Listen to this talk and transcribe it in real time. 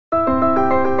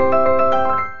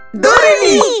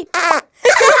DoReMi!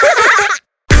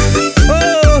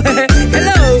 Oh,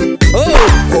 hello!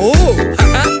 Oh,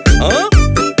 haha! Huh?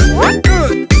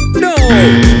 No!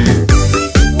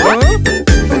 Huh?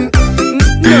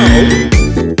 No!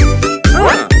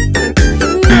 Huh?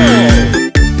 No!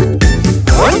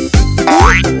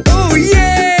 Oh,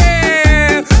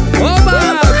 yeah! Oba!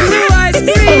 Blue ice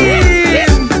cream!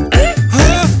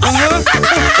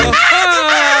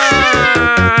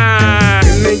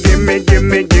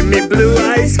 Give me blue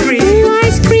ice cream. Blue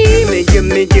ice cream.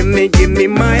 Give me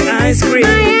my ice cream.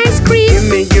 My ice cream.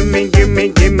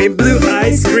 Give me blue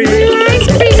ice cream. Blue ice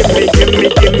cream.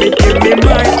 Give me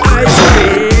my ice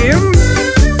cream.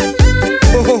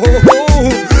 Oh,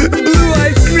 blue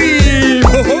ice cream.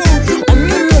 Oh,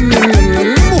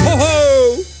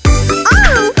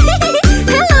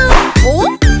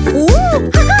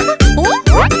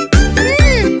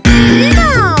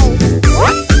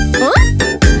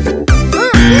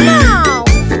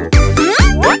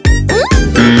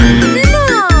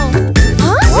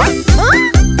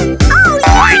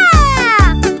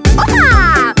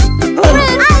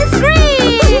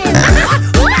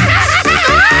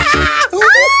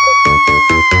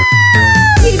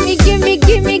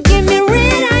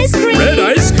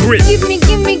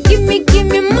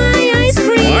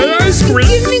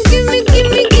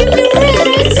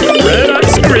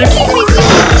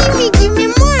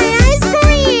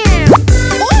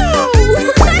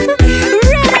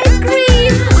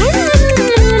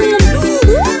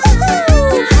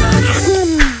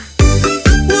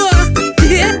 Oh,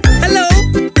 hello.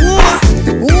 Oh,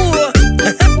 ooh.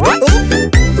 Oh,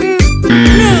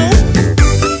 no.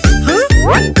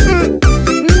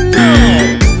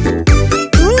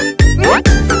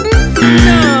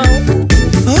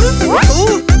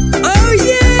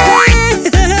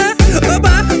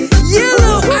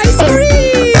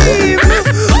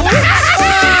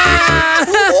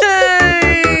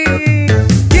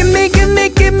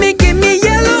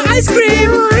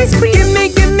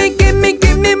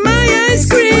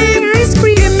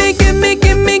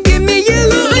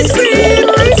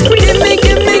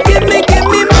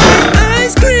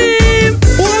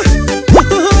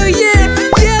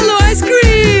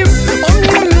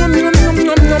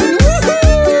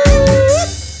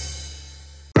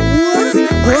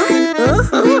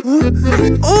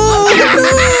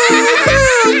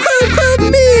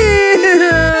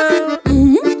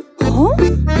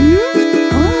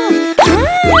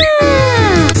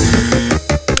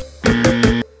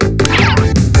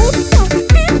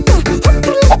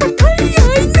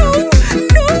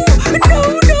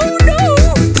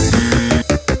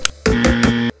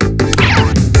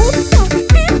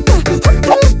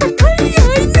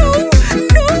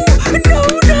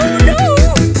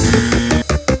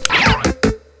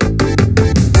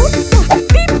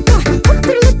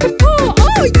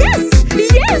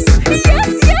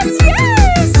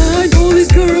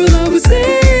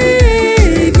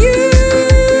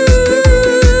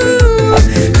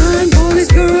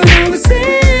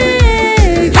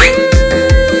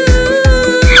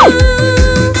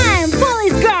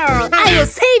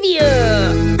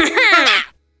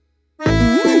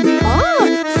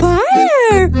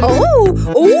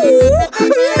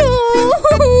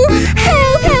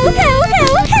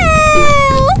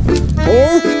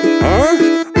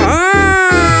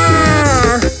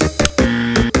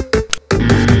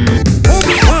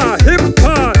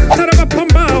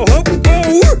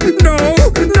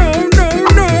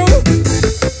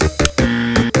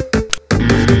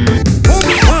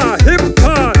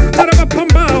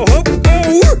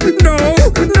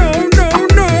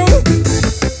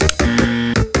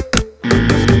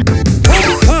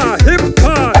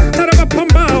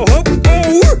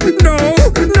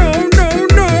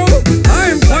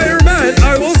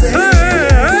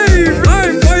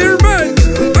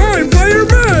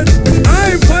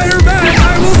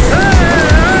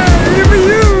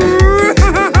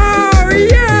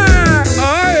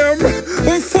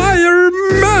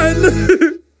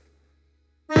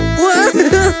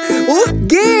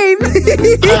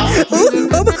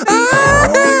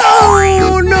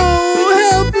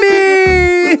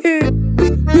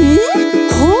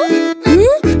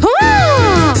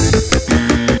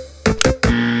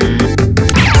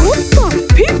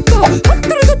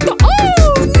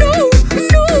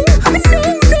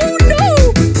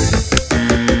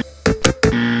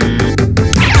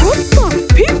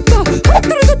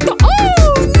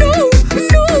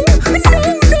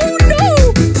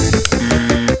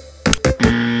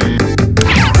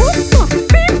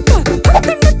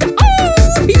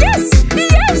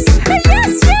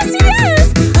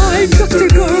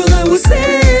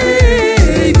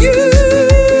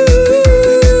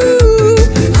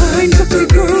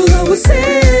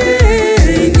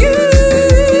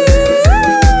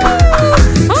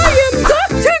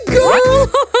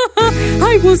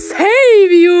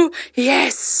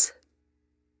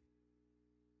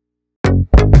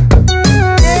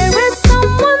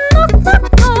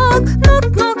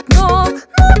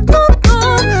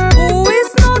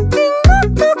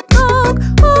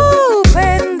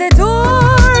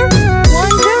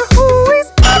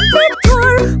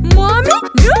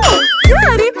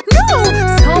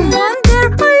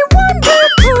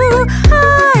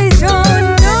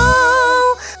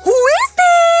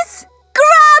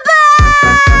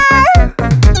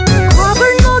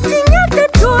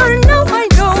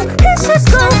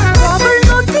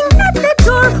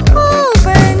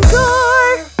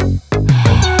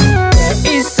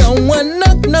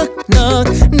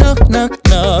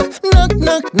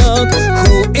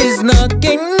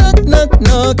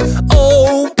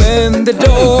 the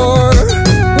door.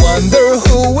 Wonder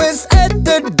who is at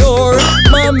the door.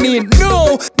 Mommy,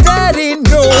 no. Daddy,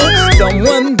 no.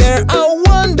 Someone there, I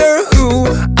wonder who.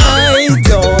 I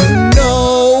don't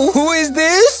know. Who is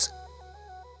this?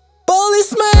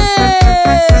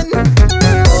 Policeman!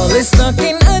 Police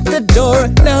knocking at the door.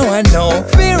 Now I know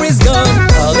fear is gone.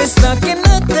 Police knocking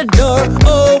at the door.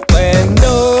 Open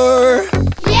door.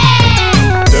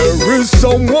 Yeah! There is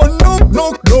someone knock,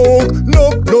 knock, knock.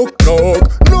 Knock, knock, knock.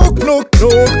 Knock, knock,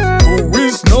 knock. Who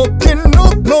is knocking?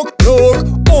 Knock, knock, knock.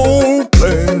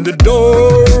 Open the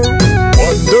door.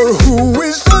 Wonder who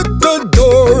is at the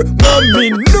door. Mommy,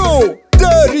 no.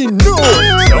 Daddy, no.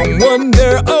 Someone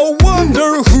there, I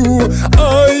wonder who.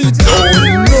 I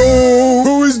don't know.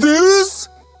 Who is this?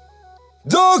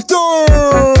 Doctor!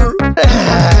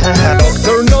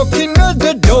 Doctor knocking at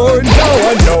the door. Now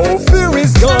I know fear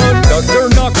is gone. Doctor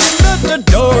knocking at the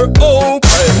door.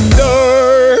 Open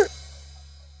door.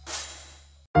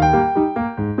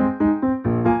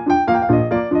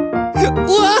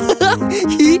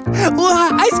 Wow,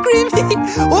 ice cream!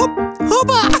 Hop,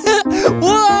 hoppa!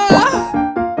 Wow!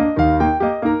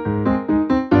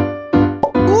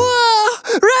 Wow,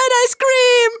 red ice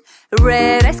cream!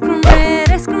 Red ice cream,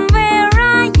 where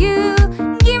are you?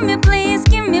 Give me please,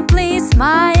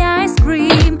 my ice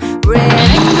cream. Red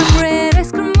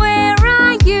ice cream, where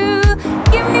are you?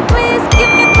 Give me please,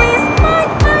 my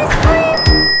ice cream.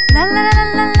 La la la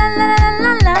la la la la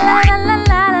la la la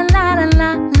la la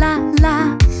la la.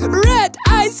 Red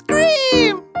ice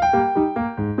cream!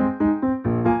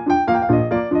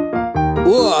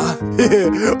 Wow,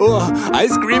 wow,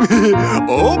 ice cream!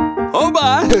 Oh, hoppa!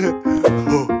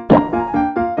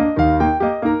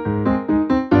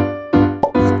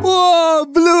 Whoa,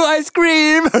 blue ice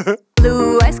cream!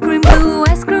 Blue ice cream,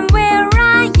 where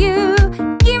are you?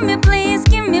 Give me please,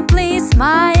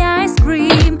 my ice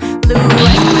cream.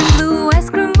 Blue ice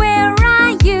cream, where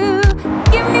are you?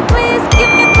 Give me please,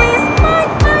 my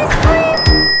ice cream.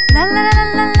 La la la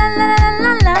la la la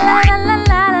la la la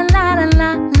la la la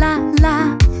la la.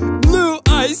 Blue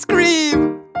ice cream!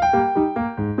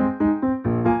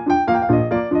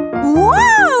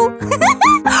 Wow!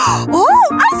 Oh,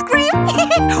 ice cream!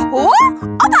 Oh,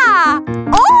 opa!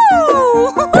 Oh!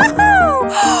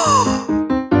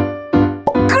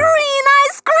 Green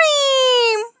ice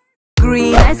cream!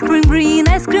 Green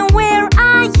ice cream, where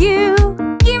are you?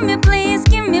 Give me please,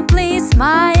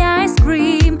 my ice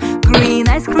cream. Green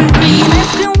ice cream,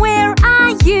 where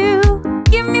are you?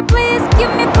 Give me please,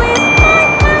 my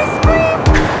ice cream.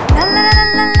 La la la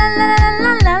la la la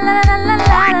la la la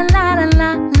la la la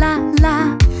la la.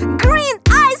 Green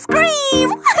ice cream!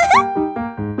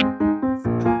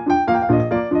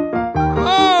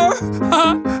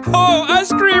 Oh,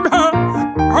 ice cream! Hop,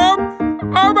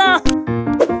 hoppa!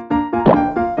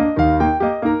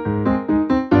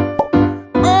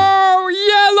 Oh,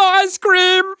 yellow ice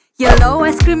cream! Yellow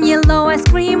ice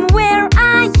cream, where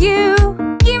are you?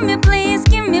 Give me please,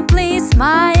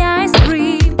 my ice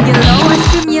cream.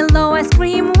 Yellow ice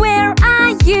cream, where are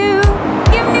you?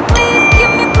 Give me please,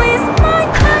 my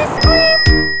ice cream.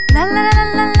 La la la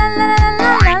la la la la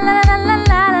la la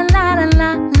la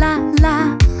la la la.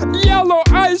 Yellow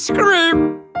ice cream!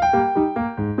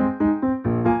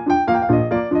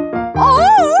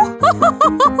 Oh!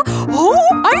 Oh,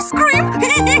 ice cream!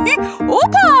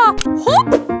 Opa! Hop!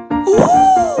 Oh!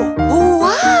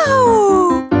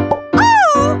 Wow!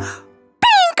 Oh!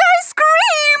 Pink ice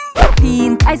cream!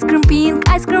 Pink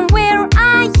ice cream, where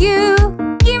are you?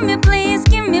 Give me please,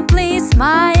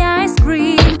 my ice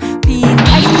cream. Pink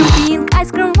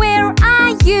ice cream, where are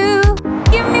you?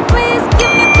 Give me please,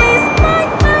 my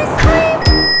ice cream.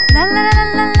 La la la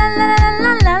la la la la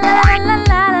la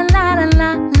la la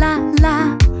la la la.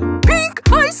 Pink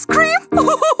ice cream!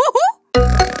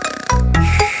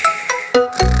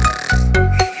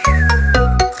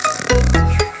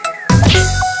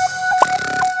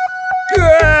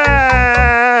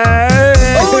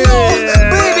 Oh no!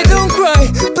 Baby, don't cry!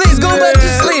 Please go back to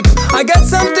sleep! I got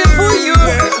something for you!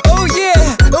 Oh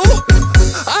yeah! Oh!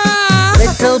 Ah!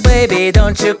 Little baby,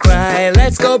 don't you cry!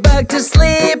 Let's go back to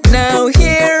sleep now!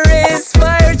 Here is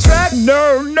fire truck!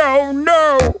 No, no,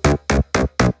 no!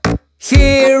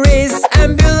 Here is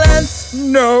ambulance!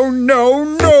 No, no,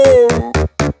 no!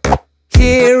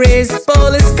 Here is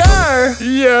police car!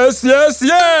 Yes, yes,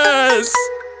 yes!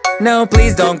 No,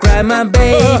 please don't cry, my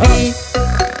baby!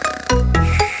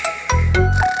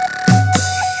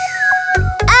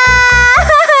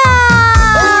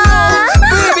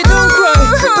 Baby, don't cry!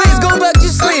 Please go back to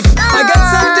sleep! I got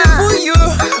something for you!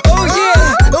 Oh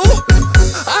yeah! Oh!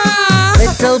 Ah!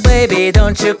 Little baby,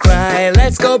 don't you cry!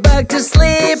 Let's go back to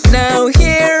sleep now!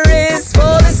 Here is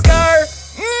police car!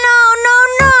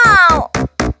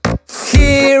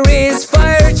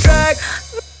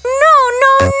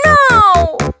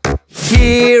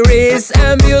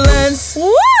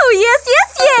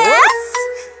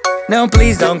 Now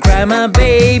please don't cry, my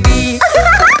baby.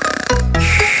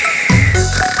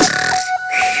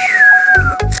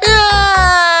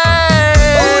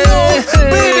 Oh no,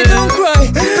 baby, don't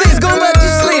cry. Please go back to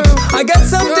sleep. I got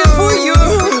something for you.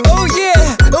 Oh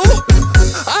yeah. Oh.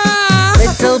 Ah.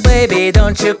 Little baby,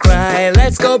 don't you cry.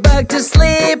 Let's go back to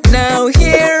sleep now.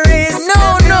 Here is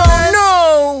No, no,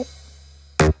 no.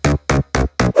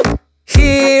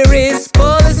 Here is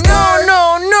Police car.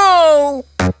 No, no.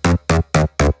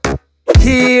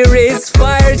 Here is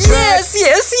fire truck. Yes,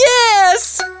 yes,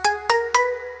 yes.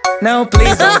 Now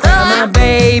please don't cry, my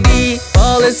baby.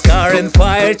 Police car and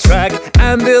fire truck.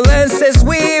 Ambulances,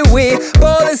 wee wee.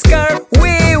 Police car,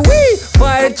 wee wee.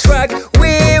 Fire truck,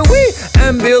 wee wee.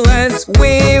 Ambulance,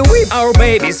 wee wee. Our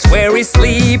baby's very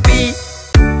sleepy.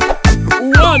 1,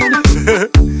 2,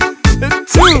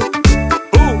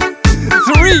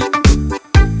 3,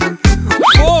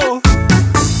 4,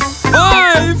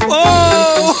 5.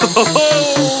 Oh!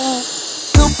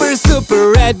 Super,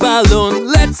 super red balloon.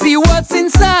 Let's see what's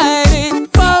inside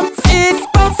it. Pump it,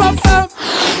 pump, pump, pump.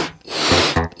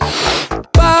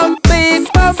 Pump it,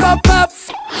 pump, pump, pump.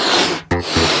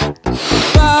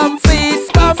 Pump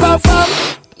it, pump, pump, pump.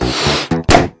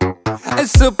 A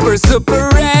super, super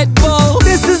red ball.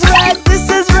 This is red,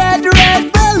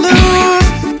 red balloon.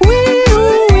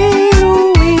 Wee-oo,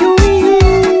 wee-oo, wee-oo,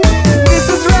 wee-oo. This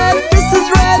is red,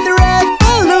 red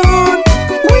balloon.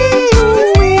 Wee-oo,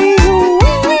 wee-oo,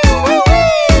 wee-oo,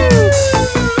 wee-oo.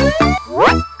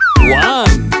 1,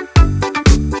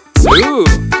 2,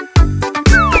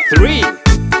 3.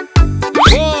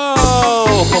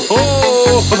 Whoa!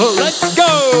 Let's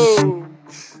go!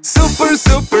 Super,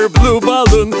 super blue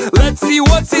balloon. Let's see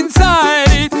what's inside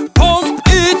it. Pump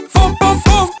it, pump, pump,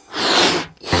 pump.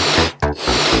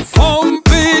 Pump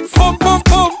it, pump, pump,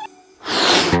 pump.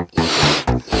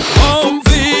 Pump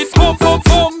it, pump, pump,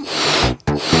 pump.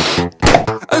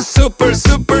 A super,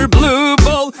 super blue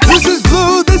ball. This is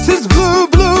blue,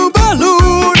 blue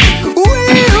balloon.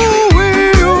 Wee-oo,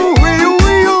 wee-oo, wee-oo,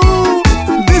 wee-oo.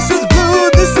 This is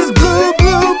blue,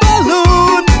 blue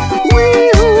balloon.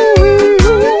 Wee-oo, wee-oo,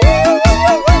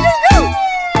 wee-oo, wee-oo.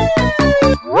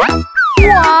 1,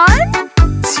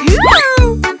 2, 3.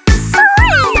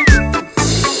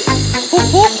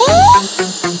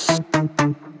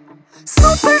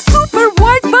 Super, super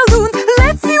white balloon.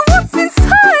 Let's see what's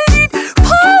inside it.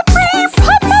 Poppy,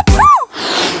 pop, pop, poo.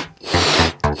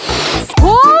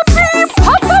 Poppy,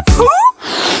 pop, pop, poo.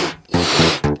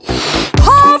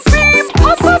 Poppy,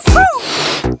 pop, pop, poo.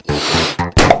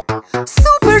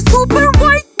 Super, super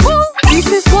white ball. This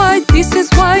is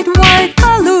white, white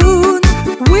balloon.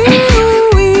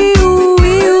 Wee-oo, wee-oo,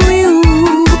 wee-oo,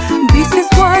 wee-oo. This is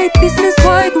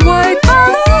white, white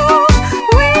balloon.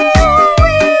 Wee-oo,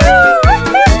 wee-oo,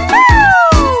 wee-oo.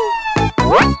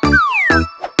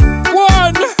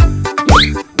 1,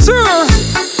 2.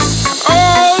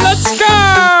 Oh, let's go!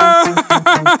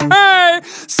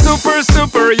 Super,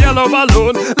 super yellow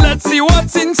balloon. Let's see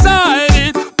what's inside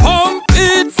it. Pump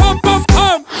it, pump, pump,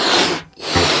 pump.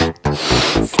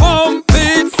 Pump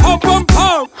it, pump, pump,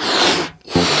 pump.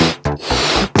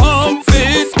 Pump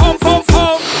it, pump, pump,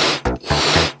 pump.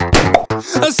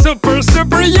 A super,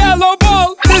 super yellow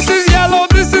ball. This is yellow,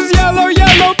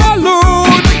 yellow balloon.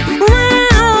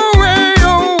 Wee-oo,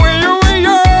 wee-oo, wee-oo,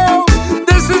 wee-oo.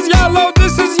 This is yellow,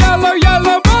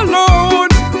 yellow balloon.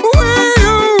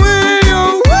 Wee-oo,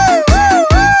 wee-oo, wee-oo.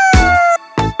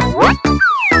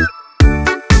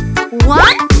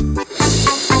 1.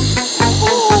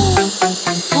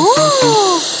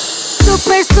 Ooh.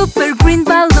 Super, super green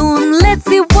balloon. Let's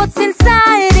see what's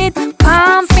inside it.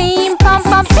 Pumping, pump,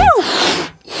 pump, pew.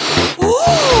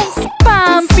 Ooh.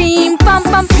 Pumping, pump,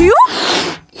 pump, pew.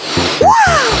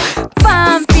 Wow.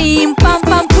 Pumping, pump,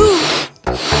 pump, poo.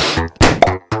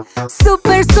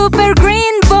 Super, super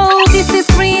green ball. This is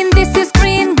green,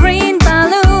 green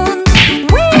balloon.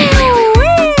 Wee-oo,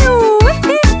 wee-oo,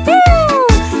 wee-oo.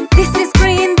 This is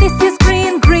green,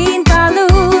 green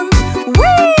balloon.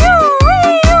 Wee-oo,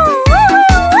 wee-oo, wee-oo,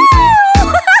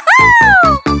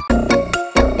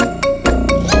 wee-oo.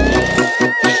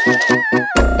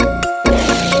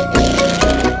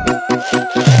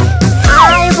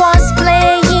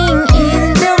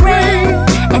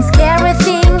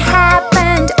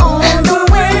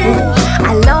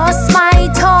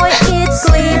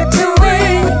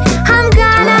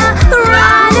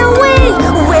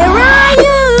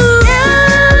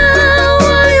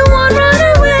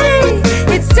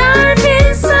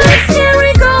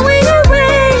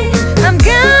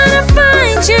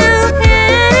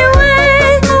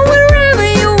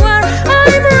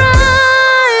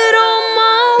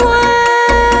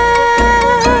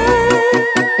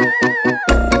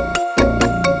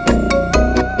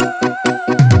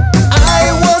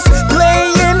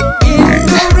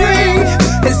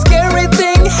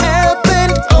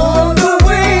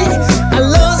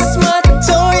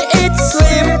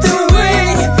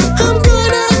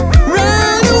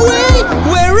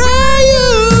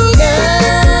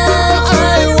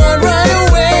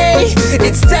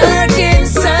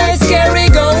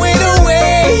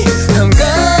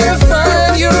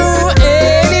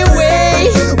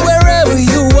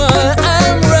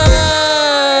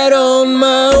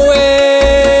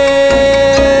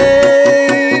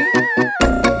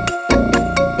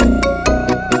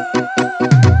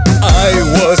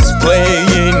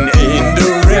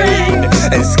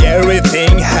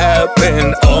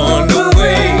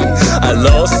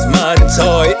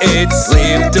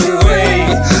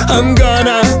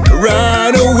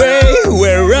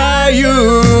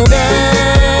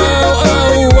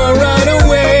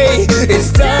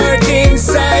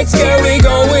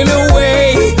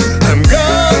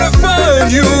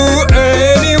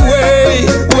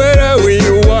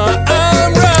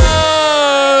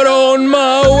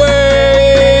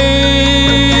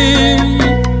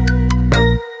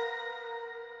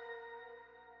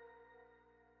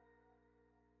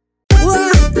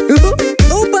 Daddy,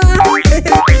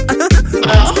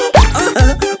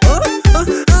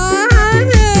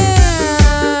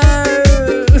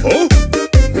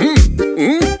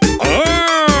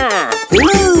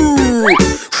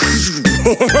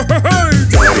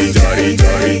 daddy,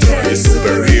 daddy, daddy,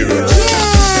 superhero.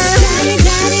 Daddy,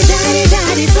 daddy, daddy,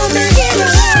 daddy, superhero.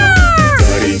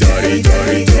 Daddy, daddy,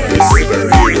 daddy, daddy,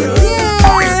 superhero.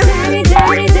 Daddy,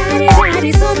 daddy, daddy,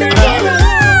 daddy, superhero.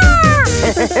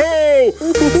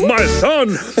 My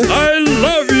son, I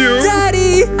love you.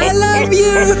 Daddy, I love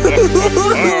you.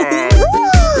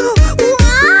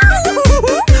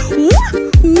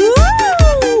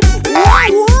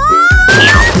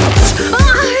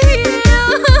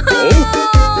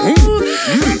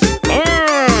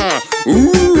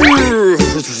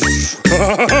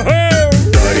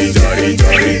 Daddy, daddy,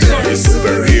 daddy, daddy,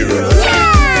 superhero.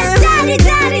 Daddy,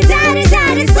 daddy, daddy,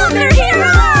 daddy,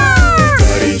 superhero.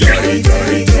 Daddy, daddy,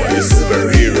 daddy, daddy,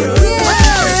 superhero.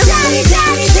 Daddy,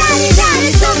 daddy, daddy,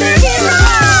 daddy, superhero.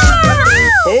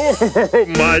 Oh,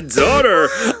 my daughter,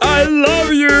 I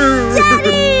love you.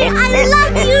 Daddy, I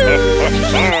love you.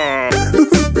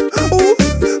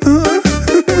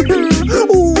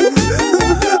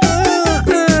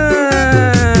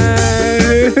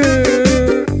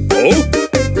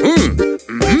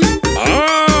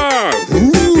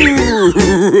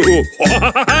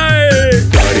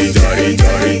 Daddy, daddy,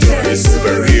 daddy, daddy,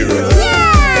 superhero.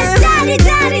 Daddy,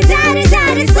 daddy, daddy,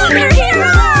 daddy,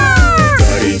 superhero.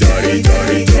 Daddy, daddy,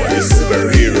 daddy, daddy,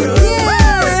 superhero.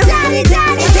 Daddy,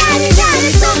 daddy, daddy,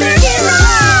 daddy, superhero.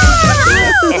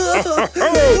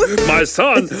 My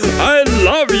son, I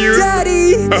love you.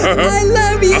 Daddy, I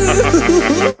love you.